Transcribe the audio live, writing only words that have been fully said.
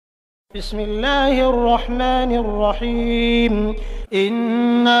بسم الله الرحمن الرحيم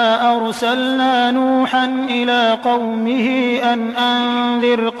إنا أرسلنا نوحا إلى قومه أن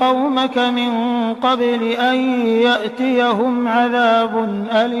أنذر قومك من قبل أن يأتيهم عذاب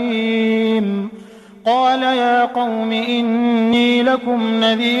أليم قال يا قوم إني لكم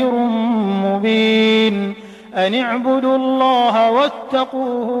نذير مبين أن اعبدوا الله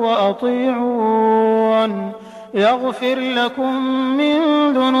واتقوه وأطيعون يغفر لكم من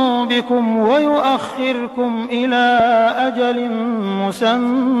ذنوبكم ويؤخركم إلى أجل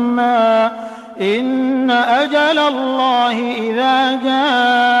مسمى إن أجل الله إذا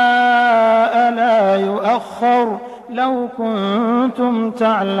جاء لا يؤخر لو كنتم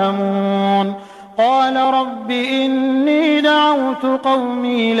تعلمون قال رب إني دعوت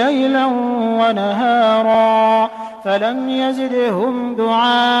قومي ليلا ونهارا فلم يزدهم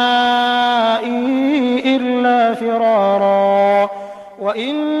دعائي إلا فرارا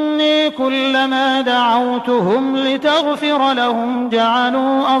وإني كلما دعوتهم لتغفر لهم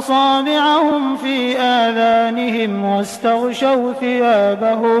جعلوا أصابعهم في آذانهم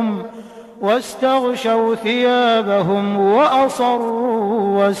واستغشوا ثيابهم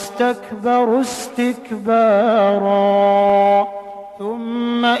وأصروا واستكبروا استكبارا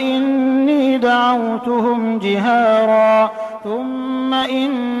ثم إني دعوتهم جهارا ثم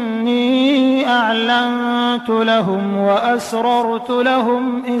إني أعلنت لهم وأسررت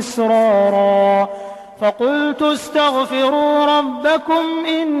لهم إسرارا فقلت استغفروا ربكم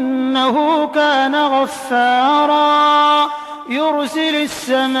إنه كان غفارا يرسل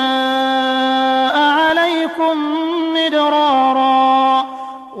السماء عليكم مدرارا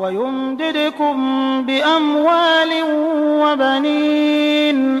ويمددكم بأموال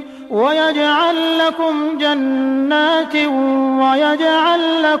وبنين ويجعل لكم جنات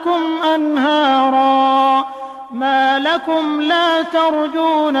ويجعل لكم أنهارا ما لكم لا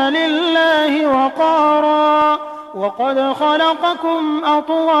ترجون لله وقارا وقد خلقكم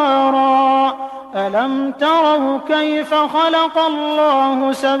أطوارا ألم تروا كيف خلق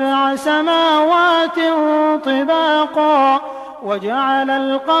الله 7 سماوات طباقا وجعل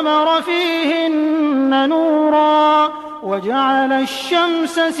القمر فيهن نورا وجعل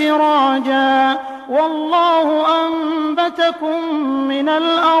الشمس سراجا والله أنبتكم من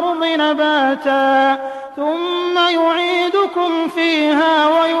الأرض نباتا ثم يعيدكم فيها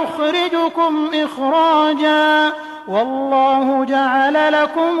ويخرجكم إخراجا والله جعل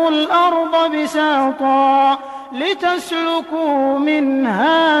لكم الأرض بساطا لتسلكوا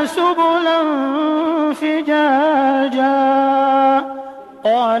منها سبلا فجاجا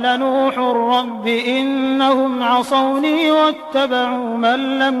قال نوح رب إنهم عصوني واتبعوا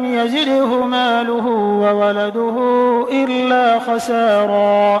من لم يزده ماله وولده إلا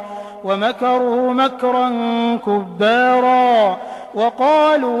خسارا ومكروا مكرا كبارا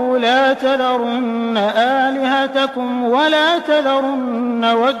وقالوا لا تذرن آلهتكم ولا تذرن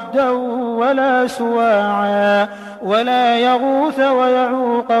ودا ولا سواعا ولا يغوث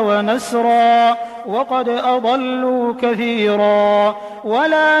ويعوق ونسرا وقد أضلوا كثيرا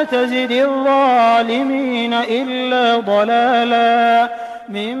ولا تزد الظالمين إلا ضلالا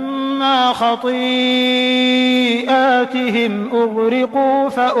مما خطيئاتهم أغرقوا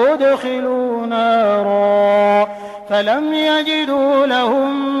فأدخلوا نارا فلم يجدوا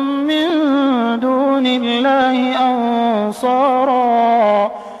لهم من دون الله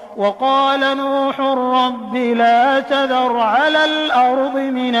أنصارا وقال نوح رب لا تذر على الأرض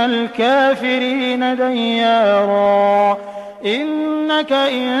من الكافرين ديارا إنك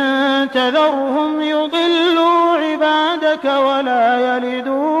إن تذرهم يضلوا عبادك ولا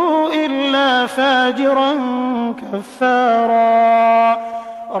يلدوا إلا فاجرا كفارا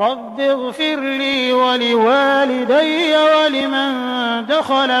رب اغفر لي ولوالدي ولمن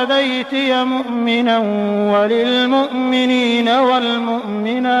دخل بيتي مؤمنا وللمؤمنين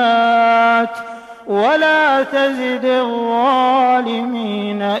والمؤمنات ولا تزد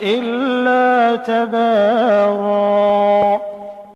الظالمين إلا تبارا.